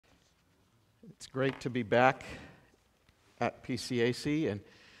It's great to be back at PCAC,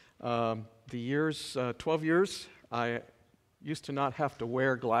 and the years, 12 years, I used to not have to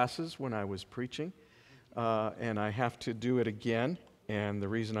wear glasses when I was preaching, and I have to do it again, and the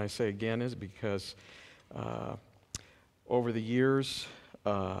reason I say again is because over the years,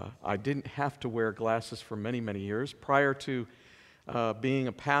 I didn't have to wear glasses for many, many years. Prior to being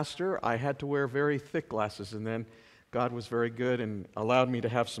a pastor, I had to wear very thick glasses, and then God was very good and allowed me to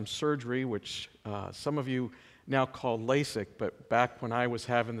have some surgery, which some of you now call LASIK, but back when I was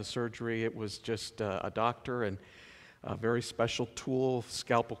having the surgery, it was just a doctor and a very special tool,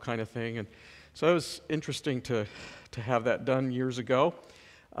 scalpel kind of thing. And so it was interesting to have that done years ago.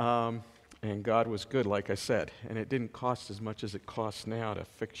 And God was good, like I said. And it didn't cost as much as it costs now to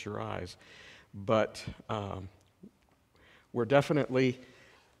fix your eyes. But we're definitely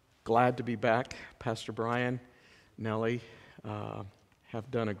glad to be back. Pastor Brian, Nellie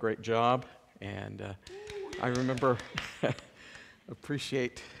have done a great job, and I remember,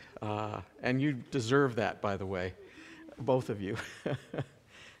 appreciate, and you deserve that, by the way, both of you.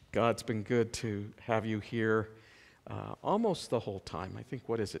 God's been good to have you here almost the whole time. I think,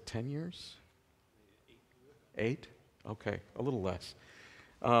 what is it, 10 years? 8? Okay, a little less.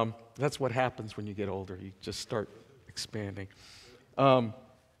 That's what happens when you get older. You just start expanding.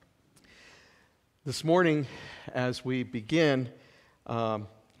 This morning, as we begin, my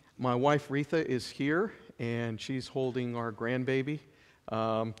wife Retha is here, and she's holding our grandbaby.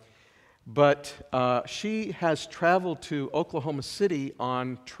 But she has traveled to Oklahoma City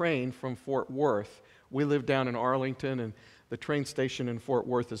on train from Fort Worth. We live down in Arlington, and the train station in Fort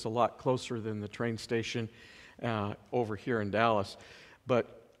Worth is a lot closer than the train station over here in Dallas.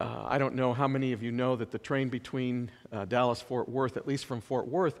 But I don't know how many of you know that the train between Dallas-Fort Worth, at least from Fort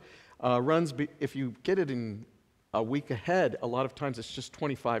Worth, runs, if you get it in a week ahead, a lot of times it's just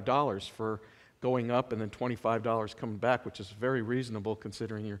 $25 for going up and then $25 coming back, which is very reasonable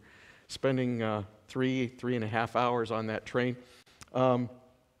considering you're spending 3.5 hours on that train.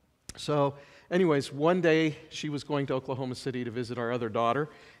 So anyways, one day she was going to Oklahoma City to visit our other daughter,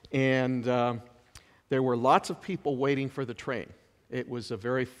 and there were lots of people waiting for the train. It was a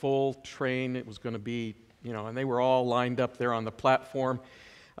very full train. It was going to be, and they were all lined up there on the platform.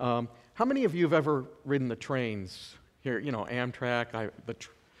 How many of you have ever ridden the trains here? Amtrak,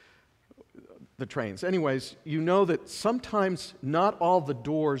 the trains. Anyways, you know that sometimes not all the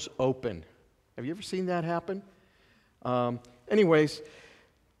doors open. Have you ever seen that happen? Anyways,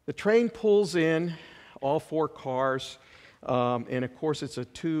 the train pulls in, all 4 cars, and of course it's a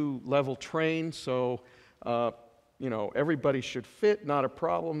 2-level train, so everybody should fit, not a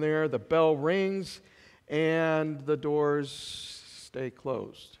problem there. The bell rings, and the doors stay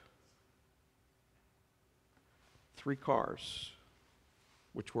closed. 3 cars,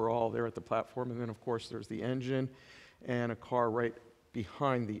 which were all there at the platform, and then of course there's the engine and a car right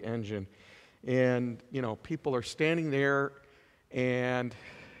behind the engine. And people are standing there, and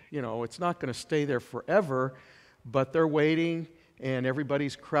it's not going to stay there forever, but they're waiting, and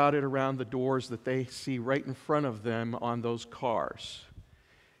everybody's crowded around the doors that they see right in front of them on those cars.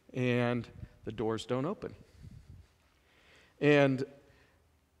 And the doors don't open. And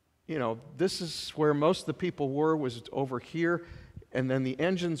this is where most of the people was over here, and then the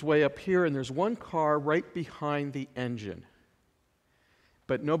engine's way up here, and there's one car right behind the engine.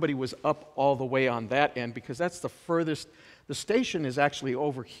 But nobody was up all the way on that end, because that's the furthest. The station is actually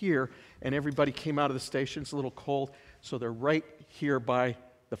over here, and everybody came out of the station. It's a little cold, so they're right here by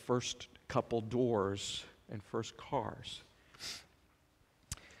the first couple doors and first cars.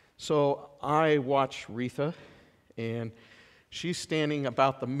 So I watch Retha, and she's standing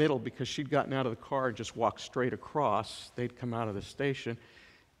about the middle because she'd gotten out of the car and just walked straight across. They'd come out of the station.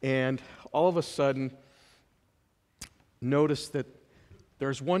 And all of a sudden, notice that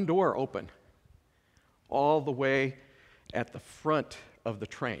there's one door open all the way at the front of the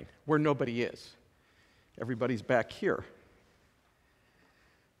train where nobody is. Everybody's back here.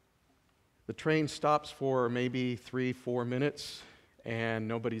 The train stops for maybe 3-4 minutes, and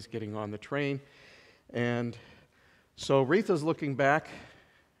nobody's getting on the train. And so Retha's looking back,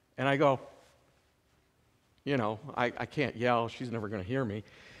 and I go, I can't yell. She's never going to hear me.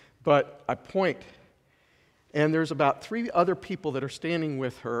 But I point, and there's about 3 other people that are standing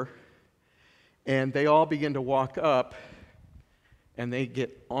with her, and they all begin to walk up, and they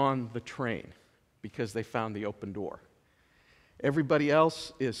get on the train because they found the open door. Everybody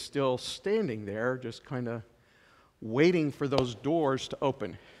else is still standing there, just kind of waiting for those doors to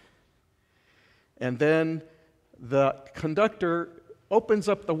open. And then the conductor opens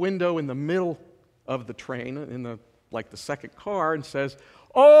up the window in the middle of the train, in the second car, and says,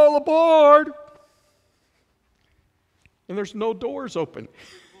 "All aboard!" and there's no doors open.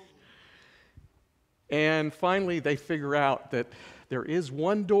 And finally, they figure out that there is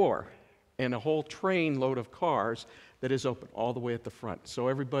one door and a whole train load of cars that is open all the way at the front. So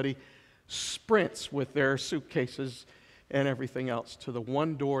everybody sprints with their suitcases and everything else to the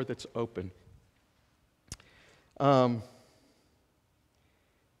one door that's open.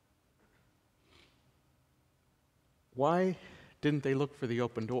 Why didn't they look for the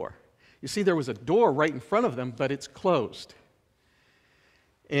open door? You see, there was a door right in front of them, but it's closed.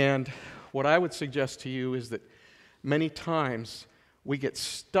 And what I would suggest to you is that many times we get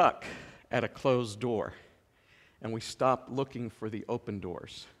stuck at a closed door and we stop looking for the open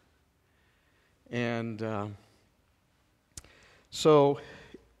doors. And so,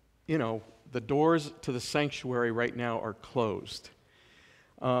 the doors to the sanctuary right now are closed.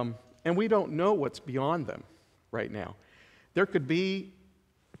 And we don't know what's beyond them right now. There could be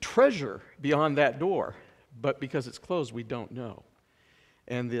treasure beyond that door, but because it's closed, we don't know.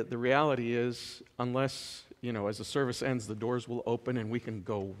 And the reality is, unless, as the service ends, the doors will open and we can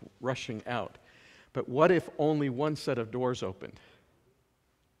go rushing out. But what if only one set of doors opened?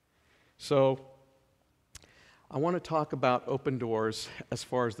 So, I want to talk about open doors as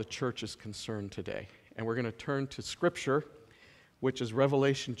far as the church is concerned today. And we're going to turn to Scripture, which is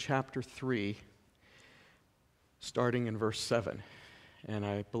Revelation chapter 3, starting in verse 7. And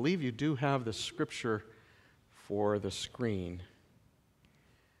I believe you do have the Scripture for the screen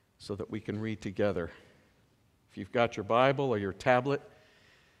so that we can read together. If you've got your Bible or your tablet,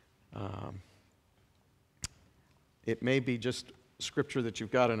 it may be just Scripture that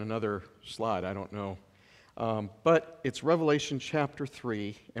you've got in another slide, I don't know. But it's Revelation chapter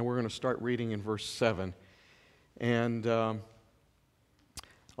 3, and we're going to start reading in verse 7. And a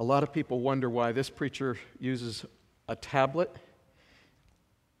lot of people wonder why this preacher uses a tablet.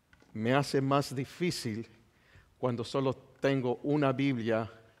 Me hace más difícil cuando solo tengo una Biblia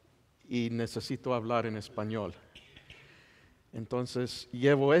y necesito hablar en español. Entonces,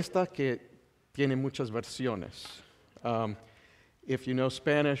 llevo esta que tiene muchas versiones. If you know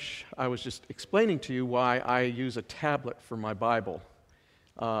Spanish, I was just explaining to you why I use a tablet for my Bible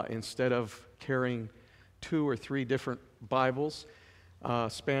instead of carrying 2 or 3 different Bibles.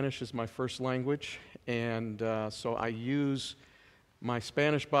 Spanish is my first language, and so I use my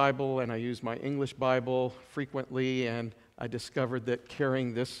Spanish Bible and I use my English Bible frequently, and I discovered that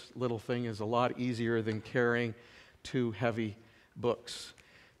carrying this little thing is a lot easier than carrying 2 heavy books.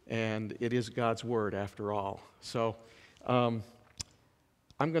 And it is God's Word after all. So,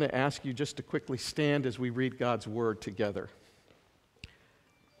 I'm going to ask you just to quickly stand as we read God's Word together.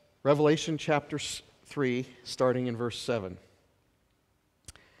 Revelation chapter 3, starting in verse 7.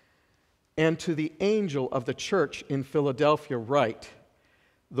 And to the angel of the church in Philadelphia write,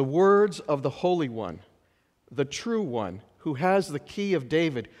 the words of the Holy One, the true One, who has the key of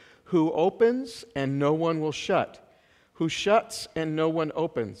David, who opens and no one will shut, who shuts and no one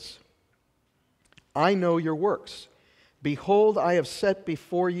opens. I know your works. Behold, I have set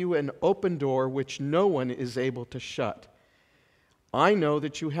before you an open door which no one is able to shut. I know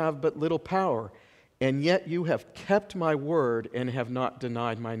that you have but little power, and yet you have kept my word and have not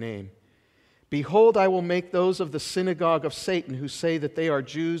denied my name. Behold, I will make those of the synagogue of Satan who say that they are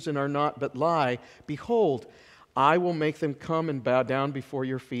Jews and are not but lie. Behold, I will make them come and bow down before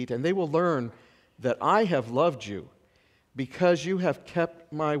your feet, and they will learn that I have loved you, because you have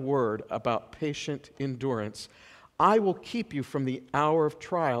kept my word about patient endurance. I will keep you from the hour of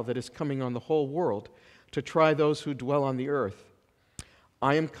trial that is coming on the whole world to try those who dwell on the earth.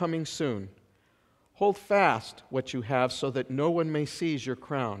 I am coming soon. Hold fast what you have so that no one may seize your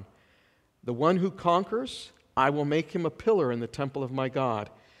crown. The one who conquers, I will make him a pillar in the temple of my God.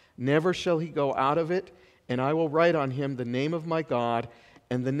 Never shall he go out of it, and I will write on him the name of my God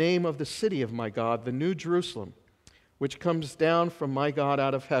and the name of the city of my God, the New Jerusalem, which comes down from my God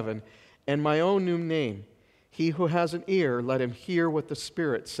out of heaven, and my own new name. He who has an ear, let him hear what the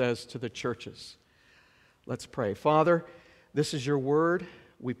Spirit says to the churches. Let's pray. Father, this is your word.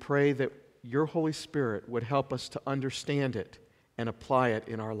 We pray that your Holy Spirit would help us to understand it and apply it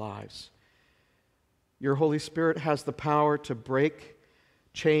in our lives. Your Holy Spirit has the power to break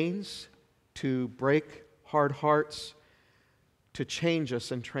chains, to break hard hearts, to change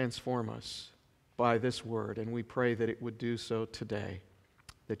us and transform us by this word. And we pray that it would do so today,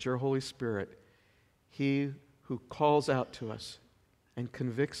 that your Holy Spirit, He who calls out to us and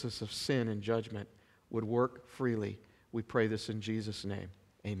convicts us of sin and judgment, would work freely. We pray this in Jesus' name.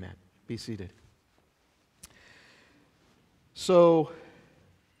 Amen. Be seated. So,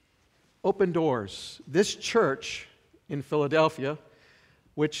 open doors. This church in Philadelphia,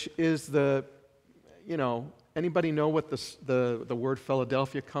 which is the, Anybody know what the word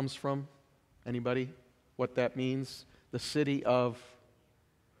Philadelphia comes from? Anybody? What that means? The city of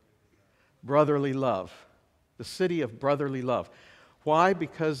brotherly love. The city of brotherly love. Why?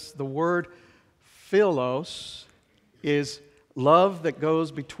 Because the word philos is love that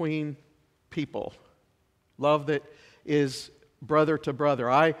goes between people. Love that is brother to brother.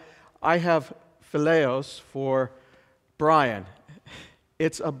 I have phileos for Brian.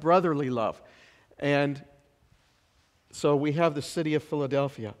 It's a brotherly love. And so we have the city of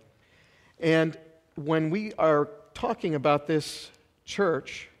Philadelphia. And when we are talking about this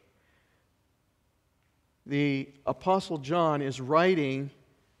church, the Apostle John is writing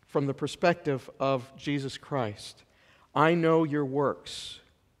from the perspective of Jesus Christ. I know your works.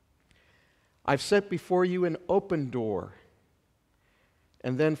 I've set before you an open door.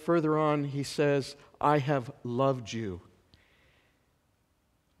 And then further on he says, I have loved you.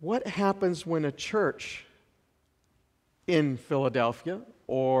 What happens when a church in Philadelphia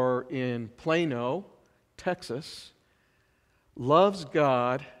or in Plano, Texas, loves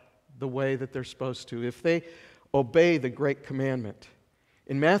God the way that they're supposed to, if they obey the great commandment?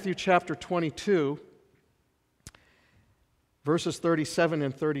 In Matthew chapter 22, verses 37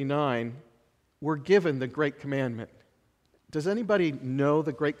 and 39, we're given the great commandment. Does anybody know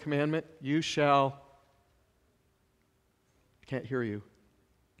the great commandment? You shall, I can't hear you.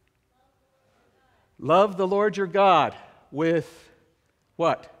 Love the Lord your God with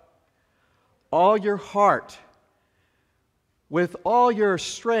what? All your heart, with all your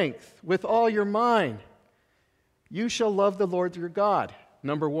strength, with all your mind. You shall love the Lord your God,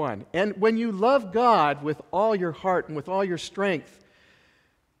 number one. And when you love God with all your heart and with all your strength,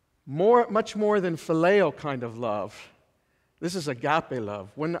 much more than phileo kind of love, this is agape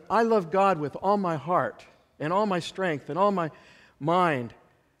love. When I love God with all my heart and all my strength and all my mind,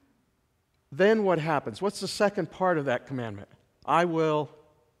 then what happens? What's the second part of that commandment? I will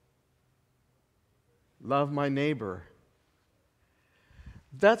love my neighbor.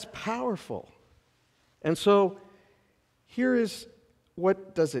 That's powerful. And so here is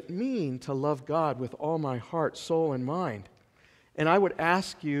what does it mean to love God with all my heart, soul, and mind. And I would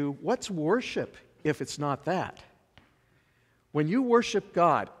ask you, what's worship if it's not that? When you worship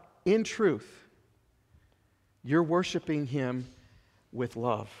God in truth, you're worshiping Him with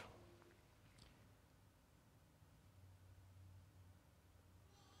love.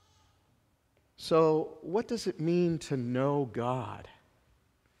 So, what does it mean to know God,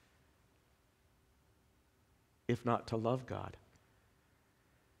 if not to love God?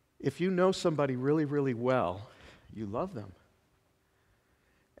 If you know somebody really, really well, you love them.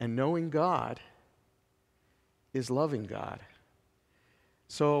 And knowing God is loving God.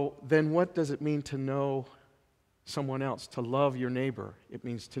 So then what does it mean to know someone else, to love your neighbor? It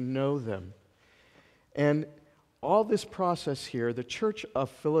means to know them. And all this process here, the Church of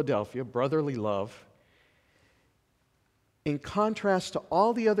Philadelphia, brotherly love, in contrast to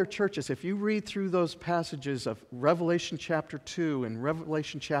all the other churches, if you read through those passages of Revelation chapter 2 and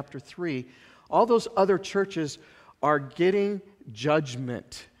Revelation chapter 3, all those other churches are getting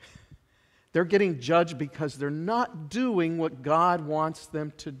judgment. They're getting judged because they're not doing what God wants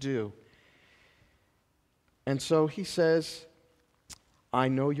them to do. And so he says, I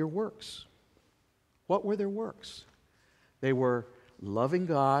know your works. What were their works? They were loving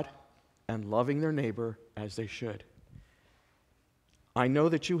God and loving their neighbor as they should. I know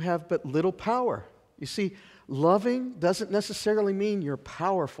that you have but little power. You see, loving doesn't necessarily mean you're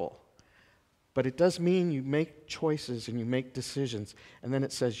powerful, but it does mean you make choices and you make decisions. And then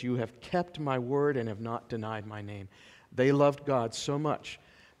it says, you have kept my word and have not denied my name. They loved God so much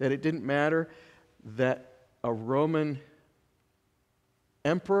that it didn't matter that a Roman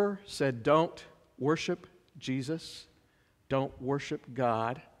emperor said, don't worship Jesus. Don't worship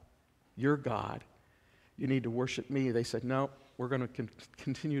God, your God. You need to worship me. They said, no, we're going to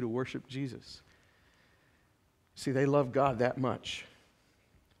continue to worship Jesus. See, they loved God that much.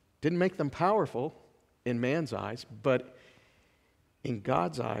 Didn't make them powerful in man's eyes, but in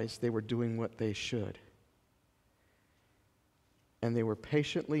God's eyes, they were doing what they should. And they were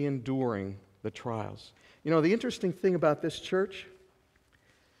patiently enduring the trials. You know, the interesting thing about this church,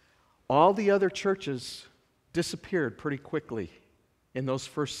 all the other churches disappeared pretty quickly in those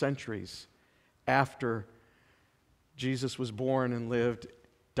first centuries after Jesus was born and lived,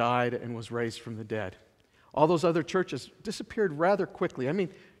 died, and was raised from the dead. All those other churches disappeared rather quickly. I mean,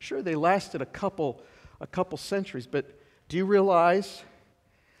 sure, they lasted a couple centuries, but do you realize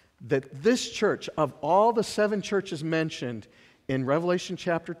that this church, of all the 7 churches mentioned in Revelation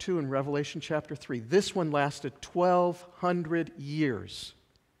chapter 2 and Revelation chapter 3, this one lasted 1,200 years.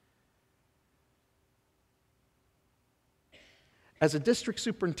 As a district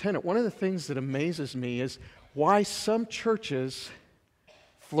superintendent, one of the things that amazes me is why some churches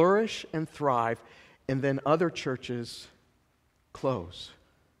flourish and thrive, and then other churches close.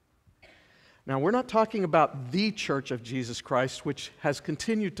 Now, we're not talking about the Church of Jesus Christ, which has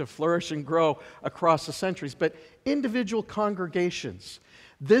continued to flourish and grow across the centuries, but individual congregations.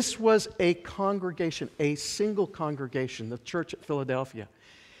 This was a congregation, a single congregation, the church at Philadelphia.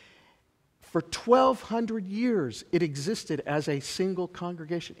 For 1,200 years, it existed as a single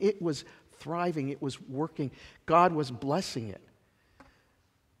congregation. It was thriving. It was working. God was blessing it.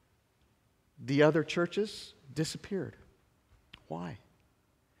 The other churches disappeared. Why?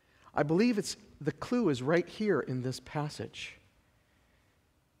 I believe the clue is right here in this passage.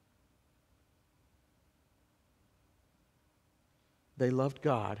 They loved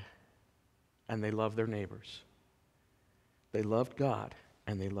God and they loved their neighbors. They loved God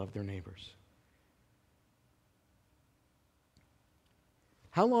and they loved their neighbors.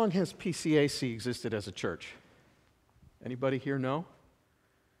 How long has PCAC existed as a church? Anybody here know?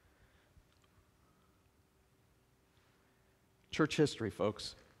 Church history,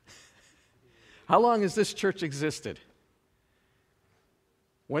 folks. How long has this church existed?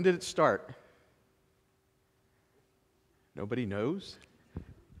 When did it start? Nobody knows?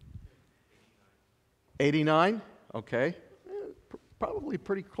 89? Okay. Probably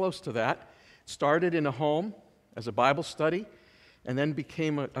pretty close to that. Started in a home as a Bible study and then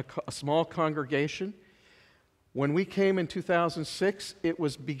became a small congregation. When we came in 2006, it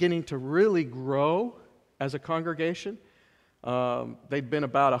was beginning to really grow as a congregation. They'd been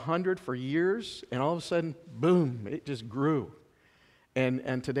about 100 for years, and all of a sudden, boom, it just grew.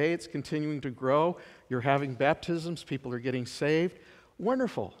 And today it's continuing to grow. You're having baptisms, people are getting saved.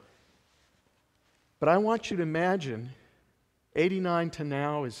 Wonderful. But I want you to imagine 89 to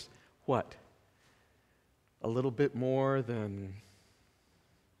now is what? A little bit more than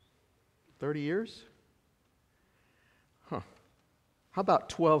 30 years? Huh. How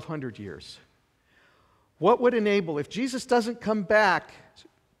about 1,200 years? What would enable, if Jesus doesn't come back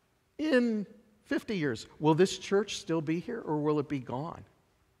in 50 years, will this church still be here or will it be gone?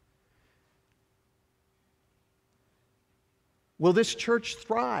 Will this church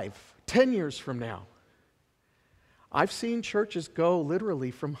thrive 10 years from now? I've seen churches go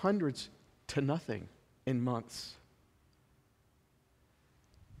literally from hundreds to nothing in months.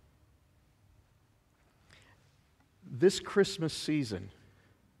 This Christmas season,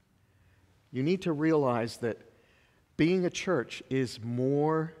 you need to realize that being a church is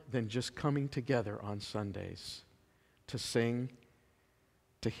more than just coming together on Sundays to sing,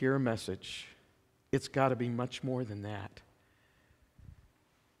 to hear a message. It's got to be much more than that.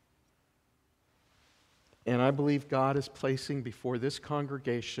 And I believe God is placing before this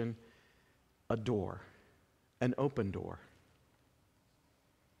congregation a door, an open door.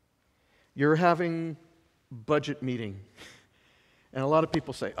 You're having budget meeting. And a lot of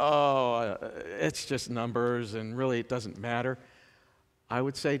people say, it's just numbers and really it doesn't matter. I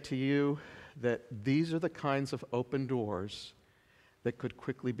would say to you that these are the kinds of open doors that could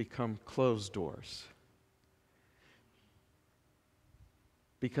quickly become closed doors.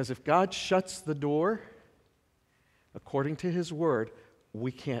 Because if God shuts the door, according to His Word,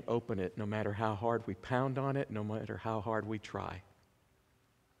 we can't open it no matter how hard we pound on it, no matter how hard we try.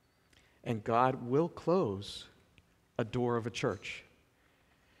 And God will close a door of a church.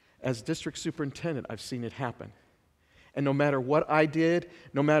 As district superintendent, I've seen it happen. And no matter what I did,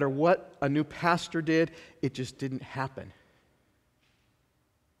 no matter what a new pastor did, it just didn't happen.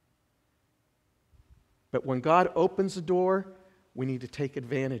 But when God opens a door, we need to take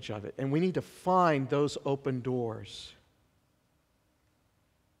advantage of it. And we need to find those open doors.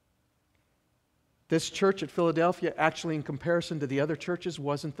 This church at Philadelphia, actually in comparison to the other churches,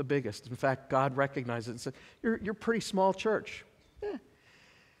 wasn't the biggest. In fact, God recognized it and said, you're a pretty small church.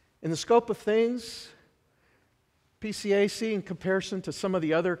 In the scope of things, PCAC, in comparison to some of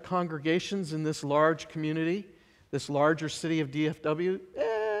the other congregations in this large community, this larger city of DFW,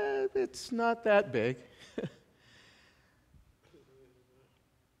 it's not that big.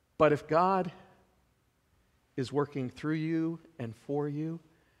 But if God is working through you and for you,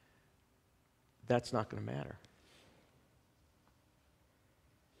 that's not going to matter.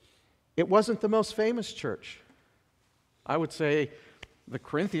 It wasn't the most famous church. I would say the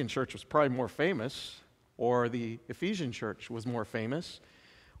Corinthian church was probably more famous, or the Ephesian church was more famous,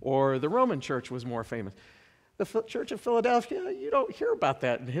 or the Roman church was more famous. The church of Philadelphia, you don't hear about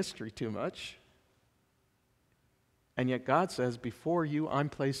that in history too much. And yet God says, before you, I'm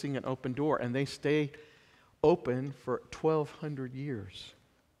placing an open door. And they stay open for 1,200 years.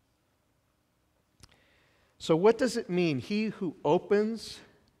 So what does it mean, he who opens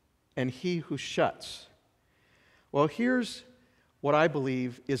and he who shuts? Well, here's what I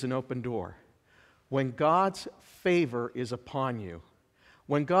believe is an open door. When God's favor is upon you,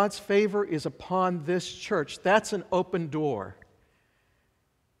 when God's favor is upon this church, that's an open door.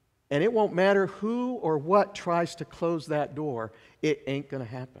 And it won't matter who or what tries to close that door, it ain't going to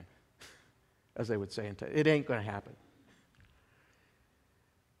happen. As they would say in Texas, it ain't going to happen.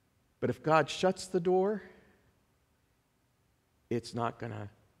 But if God shuts the door, it's not going to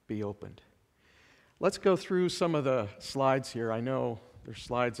be opened. Let's go through some of the slides here. I know there's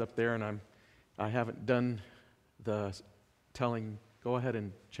slides up there, and I haven't done the telling. Go ahead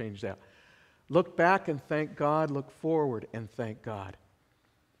and change that. Look back and thank God. Look forward and thank God.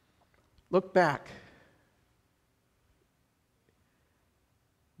 Look back.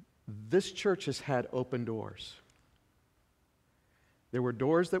 This church has had open doors. There were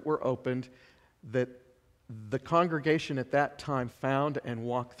doors that were opened that the congregation at that time found and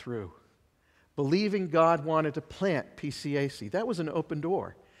walked through. Believing God wanted to plant PCAC. That was an open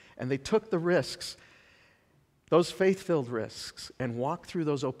door. And they took the risks, those faith-filled risks, and walked through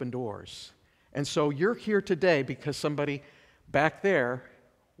those open doors. And so you're here today because somebody back there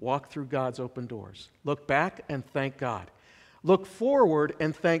walked through God's open doors. Look back and thank God. Look forward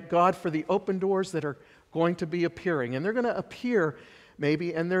and thank God for the open doors that are going to be appearing. And they're going to appear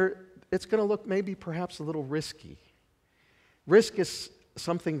maybe, and it's going to look maybe perhaps a little risky. Risk is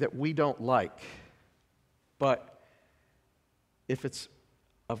something that we don't like. But if it's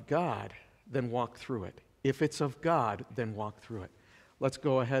of God, then walk through it. If it's of God, then walk through it. Let's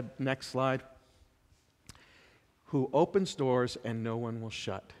go ahead. Next slide. Who opens doors and no one will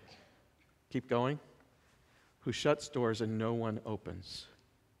shut. Keep going. Who shuts doors and no one opens.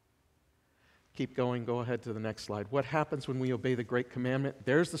 Keep going. Go ahead to the next slide. What happens when we obey the great commandment?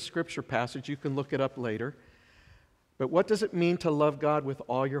 There's the scripture passage. You can look it up later. But what does it mean to love God with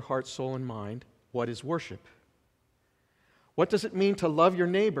all your heart, soul, and mind? What is worship? What does it mean to love your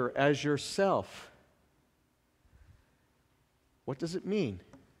neighbor as yourself? What does it mean?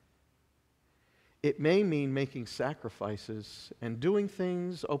 It may mean making sacrifices and doing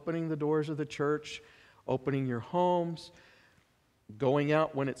things, opening the doors of the church, opening your homes, going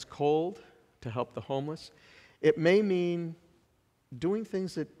out when it's cold to help the homeless. It may mean doing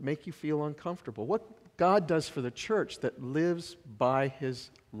things that make you feel uncomfortable. What God does for the church that lives by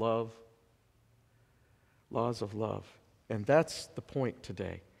His love, laws of love. And that's the point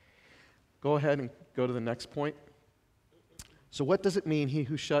today. Go ahead and go to the next point. So what does it mean, he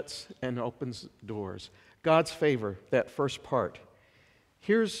who shuts and opens doors? God's favor, that first part.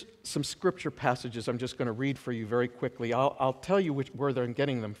 Here's some scripture passages I'm just going to read for you very quickly. I'll tell you where they're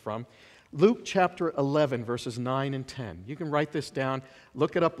getting them from. Luke chapter 11, verses 9 and 10. You can write this down.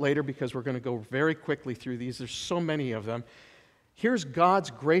 Look it up later because we're going to go very quickly through these. There's so many of them. Here's God's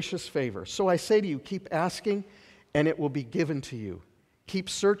gracious favor. So I say to you, keep asking, and it will be given to you. Keep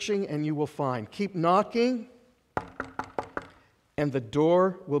searching, and you will find. Keep knocking, and the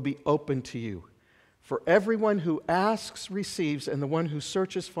door will be opened to you. For everyone who asks receives, and the one who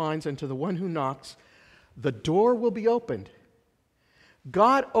searches finds, and to the one who knocks, the door will be opened.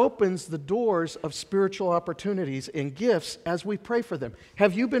 God opens the doors of spiritual opportunities and gifts as we pray for them.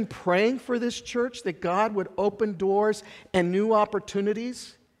 Have you been praying for this church that God would open doors and new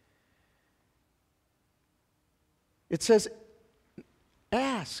opportunities? It says,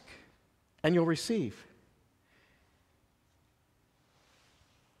 ask and you'll receive.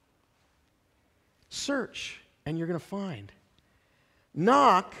 Search and you're going to find.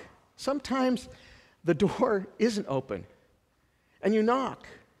 Knock. Sometimes the door isn't open. And you knock.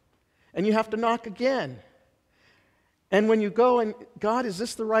 And you have to knock again. And when you go and, God, is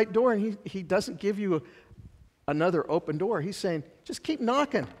this the right door? And he doesn't give you another open door. He's saying, just keep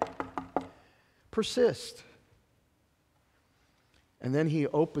knocking. Persist. And then He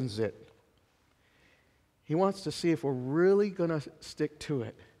opens it. He wants to see if we're really going to stick to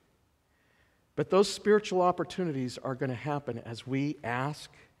it. But those spiritual opportunities are going to happen as we ask,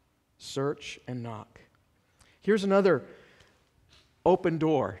 search, and knock. Here's another open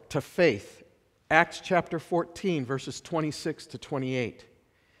door to faith. Acts chapter 14, verses 26 to 28.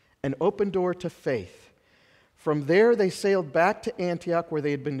 An open door to faith. From there they sailed back to Antioch, where they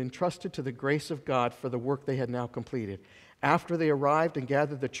had been entrusted to the grace of God for the work they had now completed. After they arrived and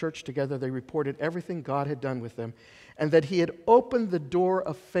gathered the church together, they reported everything God had done with them, and that He had opened the door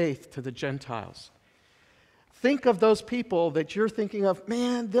of faith to the Gentiles. Think of those people that you're thinking of,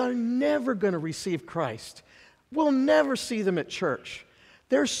 man, they're never going to receive Christ. We'll never see them at church.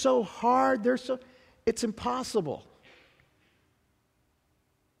 They're so hard, it's impossible.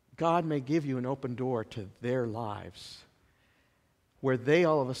 God may give you an open door to their lives where they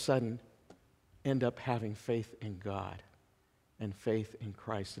all of a sudden end up having faith in God and faith in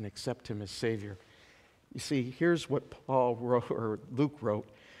Christ and accept Him as Savior. You see, here's what Paul wrote, or Luke wrote.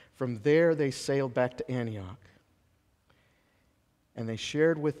 From there they sailed back to Antioch, and they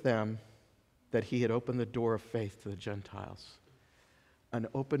shared with them that he had opened the door of faith to the Gentiles. An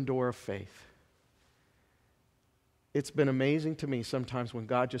open door of faith. It's been amazing to me sometimes when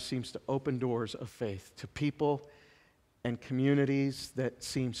God just seems to open doors of faith to people and communities that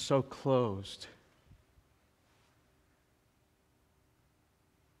seem so closed.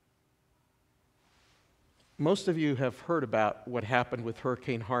 Most of you have heard about what happened with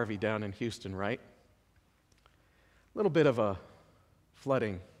Hurricane Harvey down in Houston, right? A little bit of a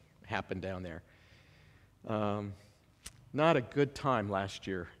flooding happened down there. Not a good time last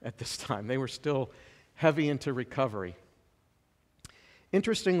year at this time. They were still heavy into recovery.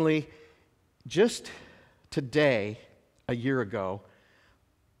 Interestingly, just today, a year ago,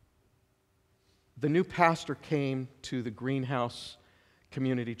 the new pastor came to the Greenhouse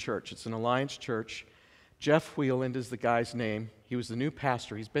Community Church. It's an Alliance church. Jeff Wheeland is the guy's name. He was the new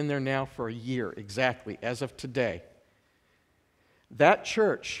pastor. He's been there now for a year, exactly, as of today. That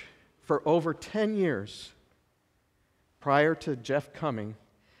church, for over 10 years, prior to Jeff coming,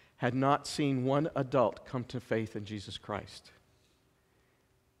 had not seen one adult come to faith in Jesus Christ.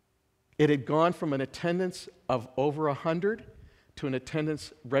 It had gone from an attendance of over 100 to an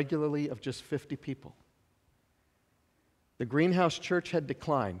attendance regularly of just 50 people. The Greenhouse Church had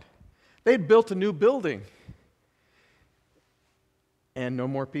declined. They had built a new building, and no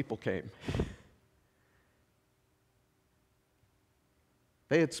more people came.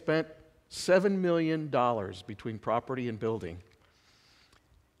 They had spent $7 million between property and building,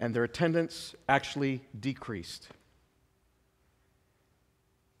 and their attendance actually decreased.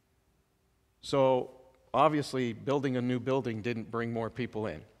 So, obviously, building a new building didn't bring more people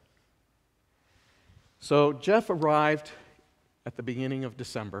in. So, Jeff arrived at the beginning of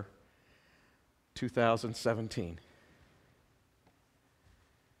December 2017.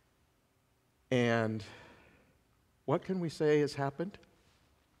 And what can we say has happened?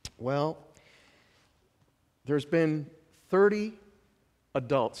 Well, there's been 30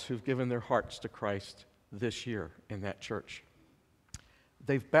 adults who've given their hearts to Christ this year in that church.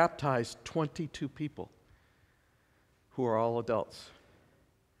 They've baptized 22 people who are all adults.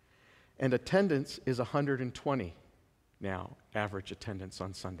 And attendance is 120 now, average attendance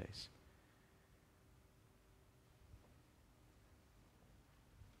on Sundays.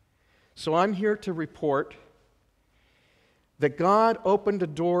 So I'm here to report that God opened a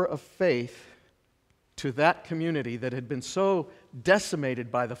door of faith to that community that had been so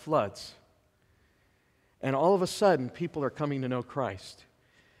decimated by the floods. And all of a sudden, people are coming to know Christ.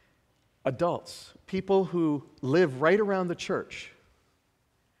 Adults, people who live right around the church,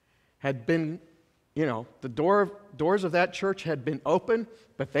 had been, the doors of that church had been open,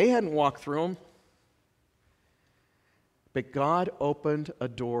 but they hadn't walked through them. But God opened a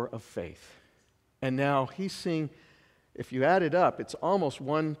door of faith. And now He's seeing, if you add it up, it's almost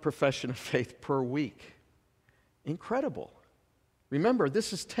one profession of faith per week. Incredible. Remember,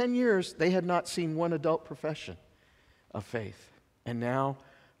 this is 10 years they had not seen one adult profession of faith. And now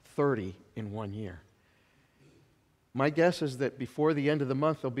 30 in 1 year. My guess is that before the end of the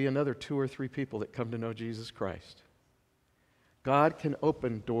month, there'll be another 2 or 3 people that come to know Jesus Christ. God can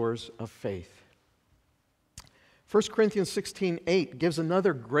open doors of faith. 1 Corinthians 16:8 gives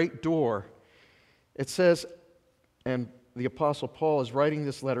another great door. It says, and the Apostle Paul is writing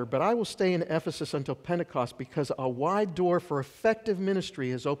this letter, "But I will stay in Ephesus until Pentecost because a wide door for effective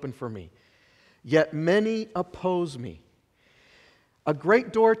ministry is open for me. Yet many oppose me." A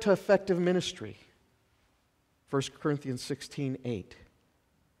great door to effective ministry. 1 Corinthians 16:8.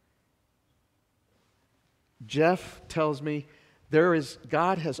 Jeff tells me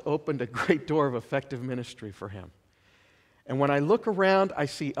God has opened a great door of effective ministry for him. And when I look around, I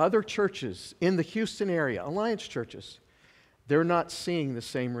see other churches in the Houston area, Alliance churches. They're not seeing the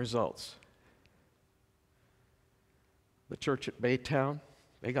same results. The church at Baytown,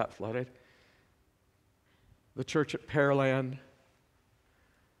 they got flooded. The church at Pearland.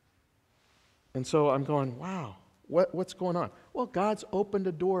 And so I'm going, wow, what's going on? Well, God's opened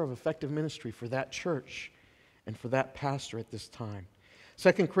a door of effective ministry for that church and for that pastor at this time.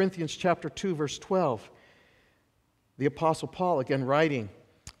 2 Corinthians chapter 2, verse 12. The Apostle Paul, again writing,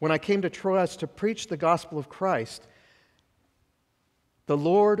 "When I came to Troas to preach the gospel of Christ, the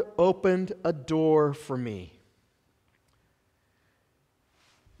Lord opened a door for me."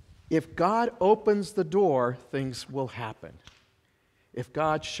 If God opens the door, things will happen. If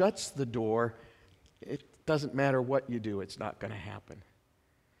God shuts the door, it doesn't matter what you do, it's not going to happen.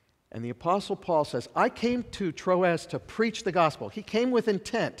 And the Apostle Paul says, I came to Troas to preach the gospel. He came with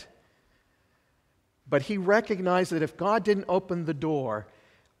intent. But he recognized that if God didn't open the door,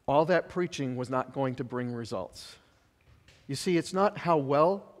 all that preaching was not going to bring results. You see, it's not how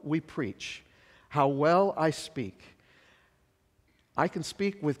well we preach, how well I speak. I can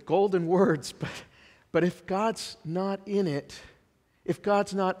speak with golden words, but if God's not in it, if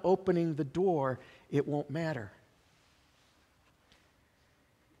God's not opening the door, it won't matter.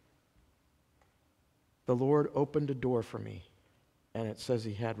 The Lord opened a door for me, and it says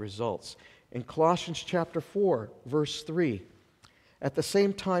he had results. In Colossians chapter 4, verse 3, at the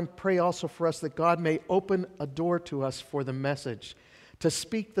same time, pray also for us that God may open a door to us for the message, to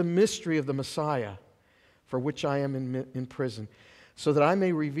speak the mystery of the Messiah, for which I am in prison, so that I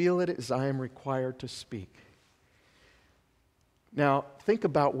may reveal it as I am required to speak. Now, think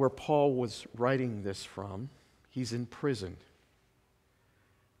about where Paul was writing this from. He's in prison.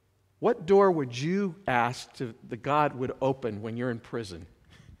 What door would you ask that God would open when you're in prison?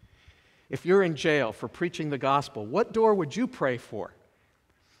 If you're in jail for preaching the gospel, what door would you pray for?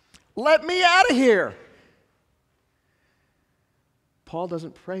 Let me out of here. Paul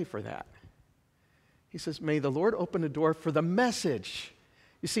doesn't pray for that. He says, may the Lord open a door for the message.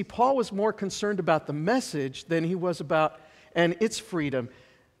 You see, Paul was more concerned about the message than he was about, and its freedom,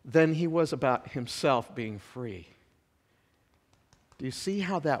 than he was about himself being free. Do you see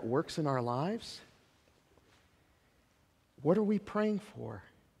how that works in our lives? What are we praying for?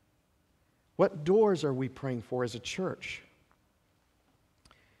 What doors are we praying for as a church?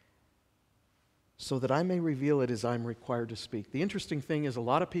 So that I may reveal it as I'm required to speak. The interesting thing is a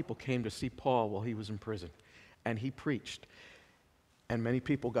lot of people came to see Paul while he was in prison, and he preached, and many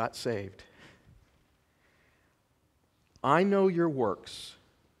people got saved. I know your works.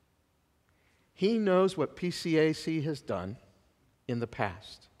 He knows what PCAC has done in the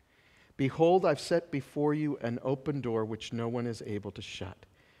past. Behold, I've set before you an open door which no one is able to shut.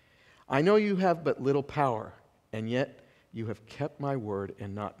 I know you have but little power, and yet you have kept my word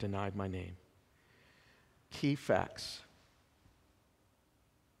and not denied my name. Key facts.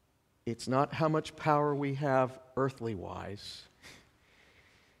 It's not how much power we have earthly wise.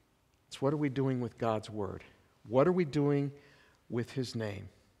 It's what are we doing with God's word? What are we doing with his name?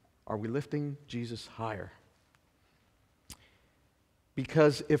 Are we lifting Jesus higher?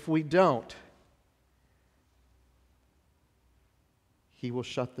 Because if we don't, he will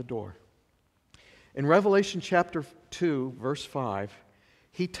shut the door. In Revelation chapter 2, verse 5,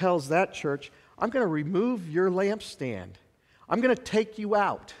 he tells that church, I'm going to remove your lampstand. I'm going to take you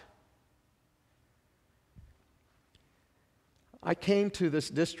out. I came to this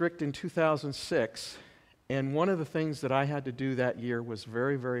district in 2006, and one of the things that I had to do that year was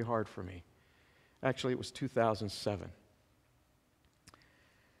very, very hard for me. Actually, it was 2007.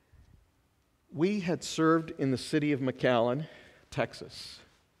 We had served in the city of McAllen, Texas,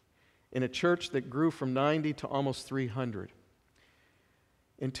 in a church that grew from 90 to almost 300.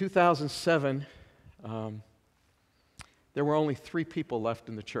 In 2007, there were only 3 people left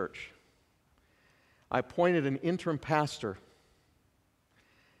in the church. I appointed an interim pastor,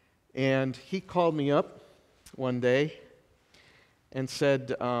 and he called me up one day and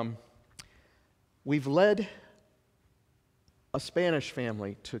said, we've led a Spanish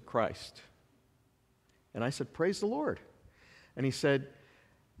family to Christ. And I said, praise the Lord. And he said,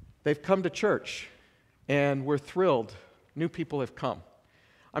 they've come to church, and we're thrilled. New people have come.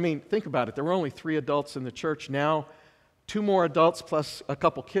 I mean, think about it. There were only 3 adults in the church. Now, 2 more adults plus a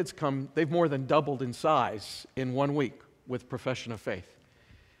couple kids come. They've more than doubled in size in 1 week with profession of faith.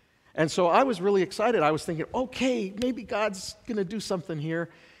 And so I was really excited. I was thinking, okay, maybe God's going to do something here.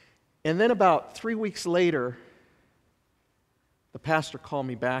 And then about 3 weeks later, the pastor called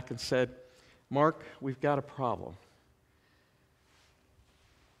me back and said, Mark, we've got a problem.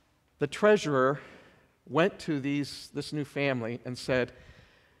 The treasurer went to this new family and said,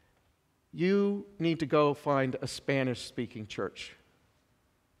 you need to go find a Spanish-speaking church.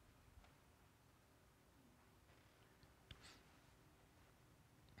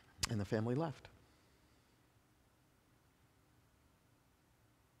 And the family left.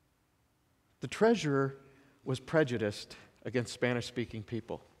 The treasurer was prejudiced against Spanish-speaking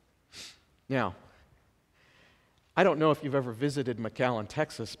people. Now, I don't know if you've ever visited McAllen,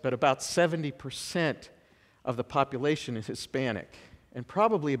 Texas, but about 70% of the population is Hispanic, and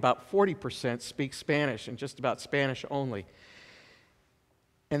probably about 40% speak Spanish, and just about Spanish only.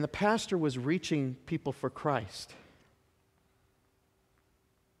 And the pastor was reaching people for Christ.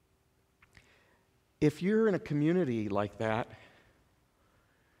 If you're in a community like that,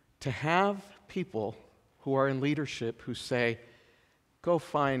 to have people who are in leadership who say, go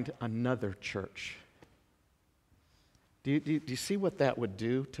find another church. Do you see what that would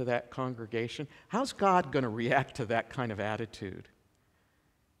do to that congregation? How's God going to react to that kind of attitude?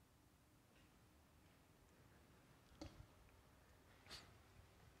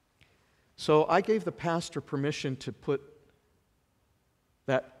 So I gave the pastor permission to put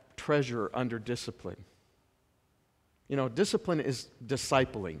that treasurer under discipline. You know, discipline is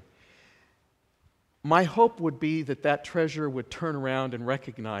discipling. My hope would be that that treasurer would turn around and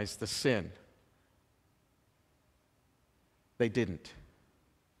recognize the sin. They didn't.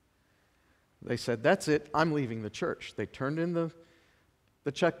 They said, that's it, I'm leaving the church. They turned in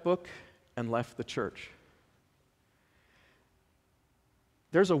the checkbook and left the church.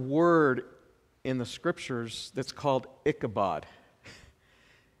 There's a word in the scriptures that's called Ichabod.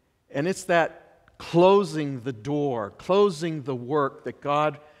 And it's that closing the door, closing the work that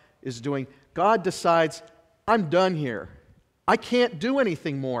God is doing. God decides, I'm done here. I can't do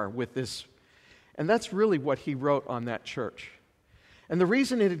anything more with this. And that's really what he wrote on that church. And the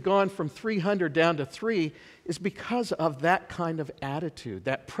reason it had gone from 300 down to 3 is because of that kind of attitude,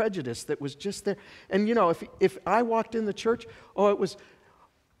 that prejudice that was just there. And you know, if I walked in the church, it was,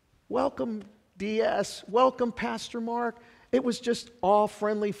 welcome DS, welcome Pastor Mark. It was just all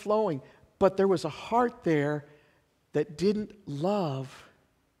friendly flowing. But there was a heart there that didn't love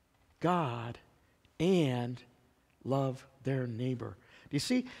God and love their neighbor. Do you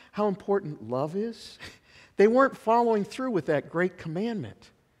see how important love is? They weren't following through with that great commandment.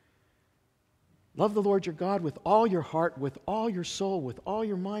 Love the Lord your God with all your heart, with all your soul, with all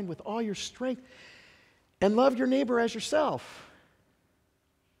your mind, with all your strength, and love your neighbor as yourself.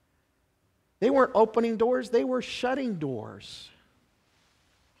 They weren't opening doors, they were shutting doors.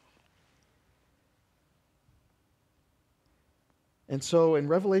 And so in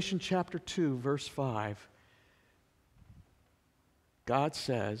Revelation chapter 2, verse 5, God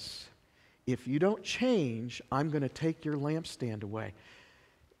says, if you don't change, I'm going to take your lampstand away.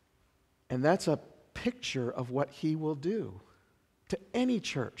 And that's a picture of what he will do to any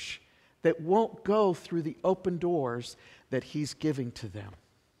church that won't go through the open doors that he's giving to them.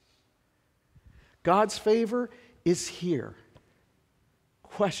 God's favor is here.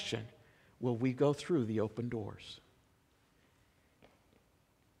 Question, will we go through the open doors?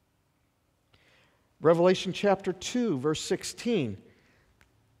 Revelation chapter 2, verse 16.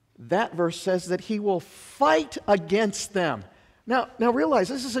 That verse says that he will fight against them. Now realize,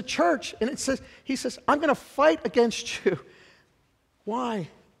 this is a church, and he says, I'm going to fight against you. Why?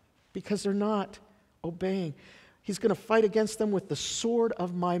 Because they're not obeying. He's going to fight against them with the sword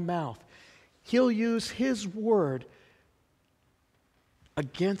of my mouth. He'll use his word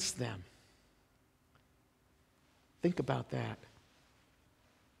against them. Think about that.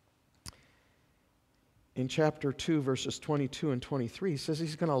 In chapter 2, verses 22 and 23, he says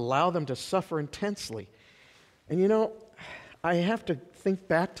he's going to allow them to suffer intensely. And you know, I have to think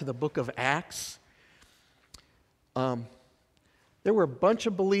back to the book of Acts. There were a bunch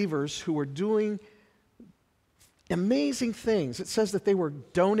of believers who were doing amazing things. It says that they were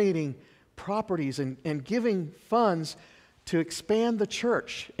donating properties and giving funds to expand the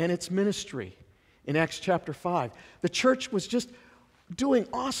church and its ministry in Acts chapter 5. The church was just doing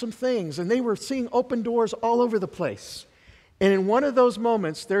awesome things, and they were seeing open doors all over the place. And in one of those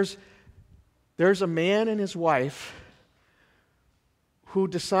moments, there's a man and his wife who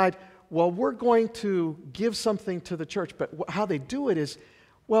decide, well, we're going to give something to the church. But how they do it is,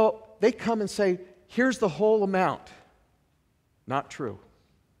 well, they come and say, here's the whole amount. Not true.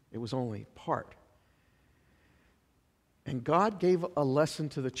 It was only part. And God gave a lesson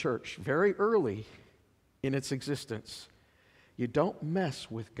to the church very early in its existence. You don't mess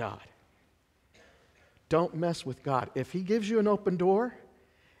with God. Don't mess with God. If he gives you an open door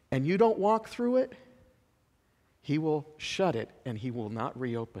and you don't walk through it, he will shut it and he will not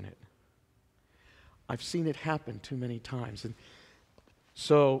reopen it. I've seen it happen too many times. And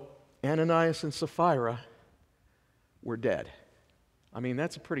so Ananias and Sapphira were dead. I mean,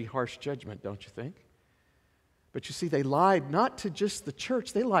 that's a pretty harsh judgment, don't you think? But you see, they lied not to just the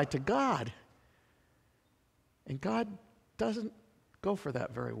church, they lied to God. And God doesn't go for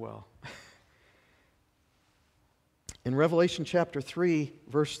that very well. In Revelation chapter 3,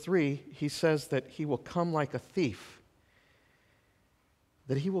 verse 3, he says that he will come like a thief.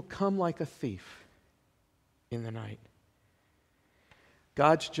 That he will come like a thief in the night.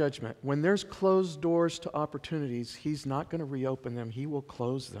 God's judgment. When there's closed doors to opportunities, he's not going to reopen them. He will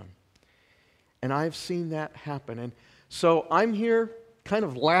close them. And I've seen that happen. And so I'm here, kind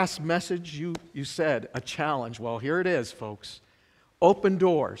of last message, you said, a challenge. Well, here it is, folks. Open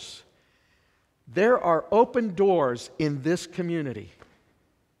doors. There are open doors in this community.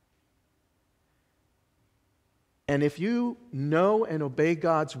 And if you know and obey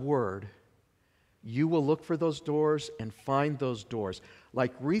God's word, you will look for those doors and find those doors.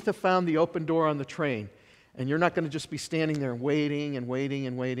 Like Retha found the open door on the train, and you're not going to just be standing there and waiting and waiting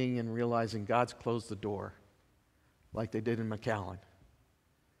and waiting and realizing God's closed the door like they did in McAllen.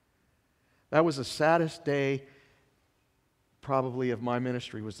 That was the saddest day probably of my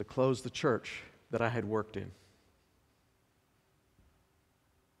ministry, was to close the church that I had worked in.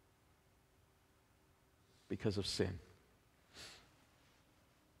 Because of sin.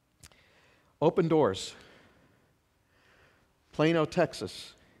 Open doors. Plano,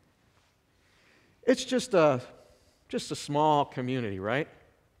 Texas. It's just a small community, right?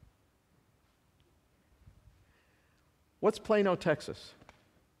 What's Plano, Texas?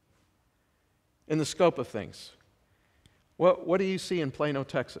 In the scope of things. What do you see in Plano,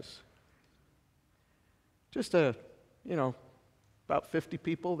 Texas? Just about 50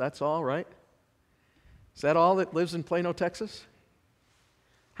 people, that's all, right? Is that all that lives in Plano, Texas?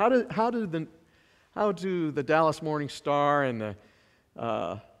 How do the Dallas Morning Star and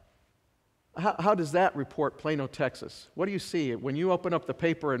how does that report Plano, Texas? What do you see when you open up the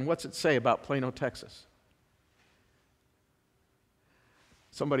paper, and what's it say about Plano, Texas?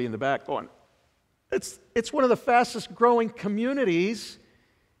 Somebody in the back going, it's one of the fastest growing communities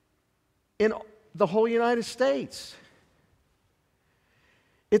in the whole United States.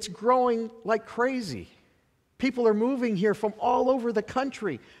 It's growing like crazy. People are moving here from all over the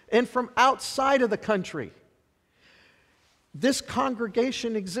country and from outside of the country. This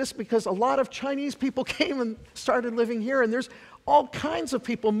congregation exists because a lot of Chinese people came and started living here, and there's all kinds of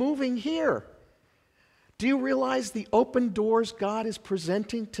people moving here. Do you realize the open doors God is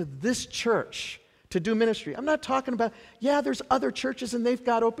presenting to this church to do ministry? I'm not talking about, there's other churches and they've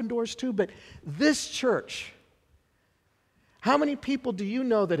got open doors too, but this church, how many people do you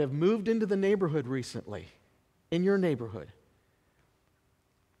know that have moved into the neighborhood recently, in your neighborhood?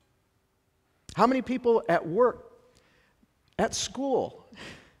 How many people at work, at school?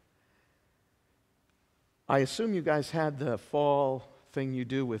 I assume you guys had the fall thing you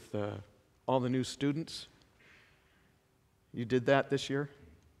do with all the new students. You did that this year?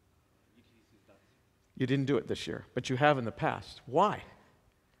 You didn't do it this year, but you have in the past. Why?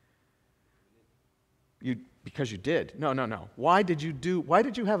 Because you did. No. Why did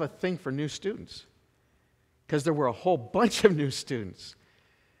you have a thing for new students? Because there were a whole bunch of new students.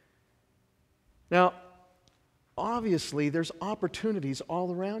 Now, obviously, there's opportunities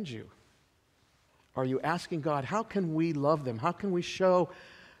all around you. Are you asking God, how can we love them? How can we show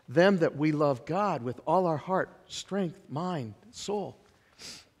them that we love God with all our heart, strength, mind, soul?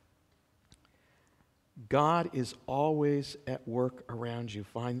 God is always at work around you.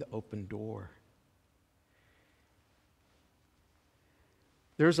 Find the open door.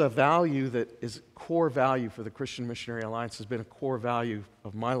 There's a value that is core value for the Christian Missionary Alliance, has been a core value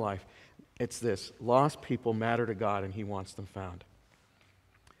of my life. It's this: lost people matter to God and He wants them found.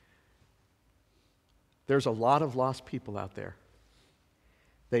 There's a lot of lost people out there.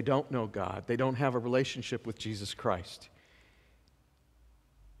 They don't know God. They don't have a relationship with Jesus Christ.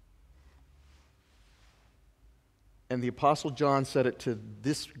 And the Apostle John said it to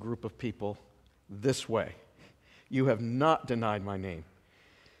this group of people this way: you have not denied my name.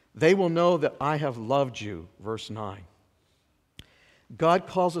 They will know that I have loved you, verse 9. God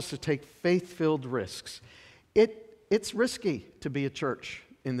calls us to take faith-filled risks. It's risky to be a church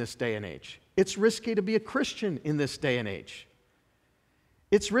in this day and age. It's risky to be a Christian in this day and age.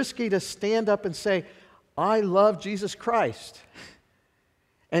 It's risky to stand up and say, I love Jesus Christ,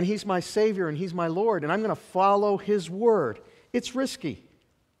 and He's my Savior, and He's my Lord, and I'm going to follow His word. It's risky.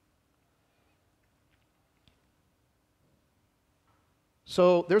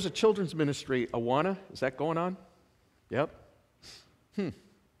 So there's a children's ministry, Awana. Is that going on? Yep. Do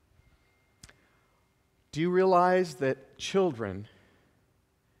you realize that children,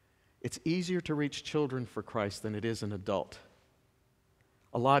 it's easier to reach children for Christ than it is an adult?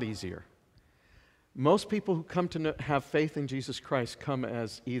 A lot easier. Most people who come to have faith in Jesus Christ come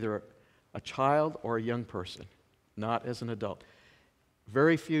as either a child or a young person, not as an adult.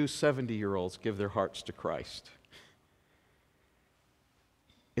 Very few 70-year-olds give their hearts to Christ.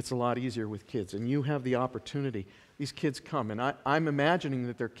 It's a lot easier with kids, and you have the opportunity. These kids come, and I'm imagining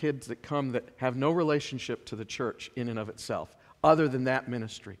that they're kids that come that have no relationship to the church in and of itself, other than that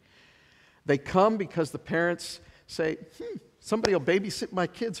ministry. They come because the parents say, somebody will babysit my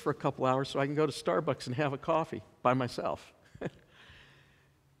kids for a couple hours so I can go to Starbucks and have a coffee by myself.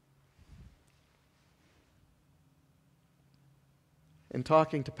 In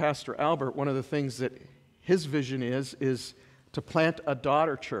talking to Pastor Albert, one of the things that his vision is to plant a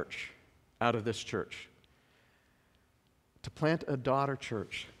daughter church out of this church. To plant a daughter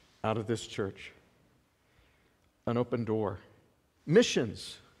church out of this church. An open door.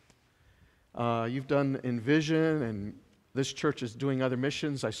 Missions. You've done Envision, and this church is doing other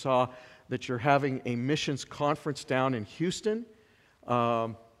missions. I saw that you're having a missions conference down in Houston.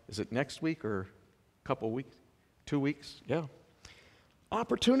 Is it next week or a couple of weeks? 2 weeks? Yeah.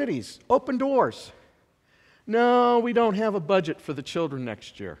 Opportunities, open doors. No, we don't have a budget for the children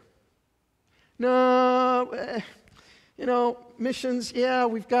next year. No, missions, yeah,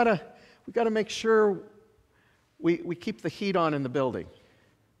 we've got to make sure we keep the heat on in the building.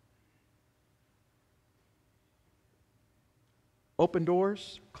 Open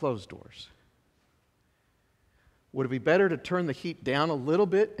doors, closed doors. Would it be better to turn the heat down a little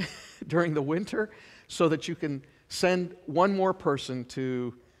bit during the winter so that you can send one more person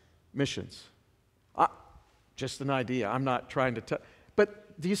to missions? Just an idea. I'm not trying to tell.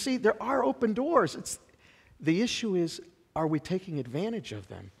 But do you see, there are open doors. The issue is, are we taking advantage of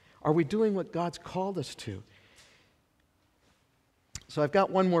them? Are we doing what God's called us to? So I've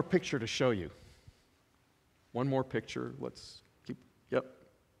got one more picture to show you. One more picture. Let's keep, yep.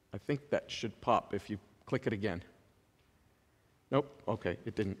 I think that should pop if you click it again. Nope, okay,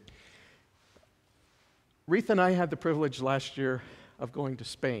 it didn't. Reith and I had the privilege last year of going to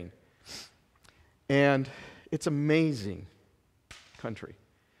Spain. And it's amazing country.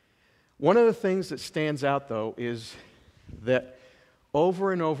 One of the things that stands out, though, is that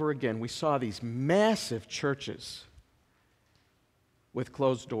over and over again, we saw these massive churches with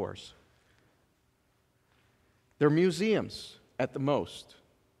closed doors. They're museums at the most.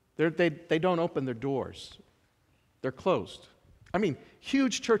 They don't open their doors. They're closed. I mean,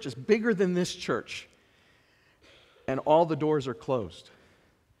 huge churches, bigger than this church, and all the doors are closed.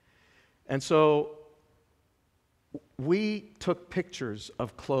 And so we took pictures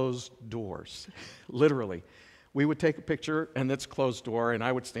of closed doors, literally. We would take a picture, and it's closed door, and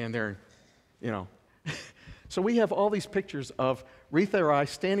I would stand there and, So we have all these pictures of Reitha or I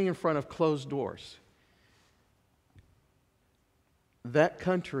standing in front of closed doors. That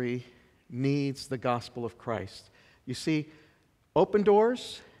country needs the gospel of Christ. You see, open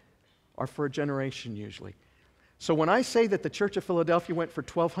doors are for a generation usually. So when I say that the Church of Philadelphia went for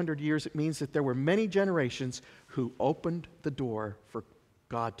 1,200 years, it means that there were many generations who opened the door for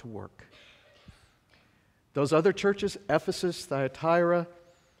God to work. Those other churches, Ephesus, Thyatira,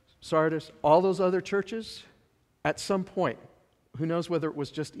 Sardis, all those other churches, at some point, who knows whether it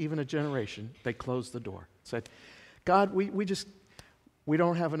was just even a generation, they closed the door. Said, God, we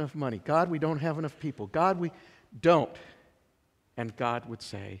don't have enough money. God, we don't have enough people. God, we don't. And God would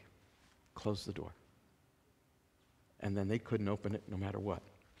say, close the door. And then they couldn't open it no matter what.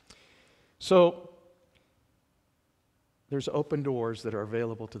 So, there's open doors that are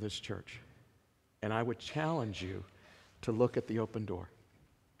available to this church. And I would challenge you to look at the open door.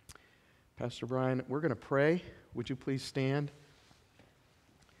 Pastor Brian, we're going to pray. Would you please stand?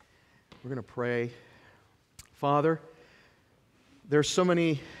 We're going to pray. Father, there's so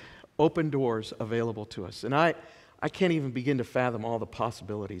many open doors available to us. And I can't even begin to fathom all the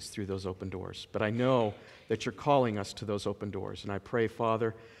possibilities through those open doors. But I know that you're calling us to those open doors. And I pray,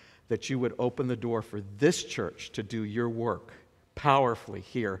 Father, that you would open the door for this church to do your work powerfully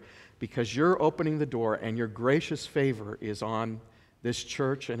here, because you're opening the door and your gracious favor is on this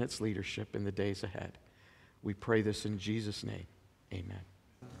church and its leadership in the days ahead. We pray this in Jesus' name. Amen.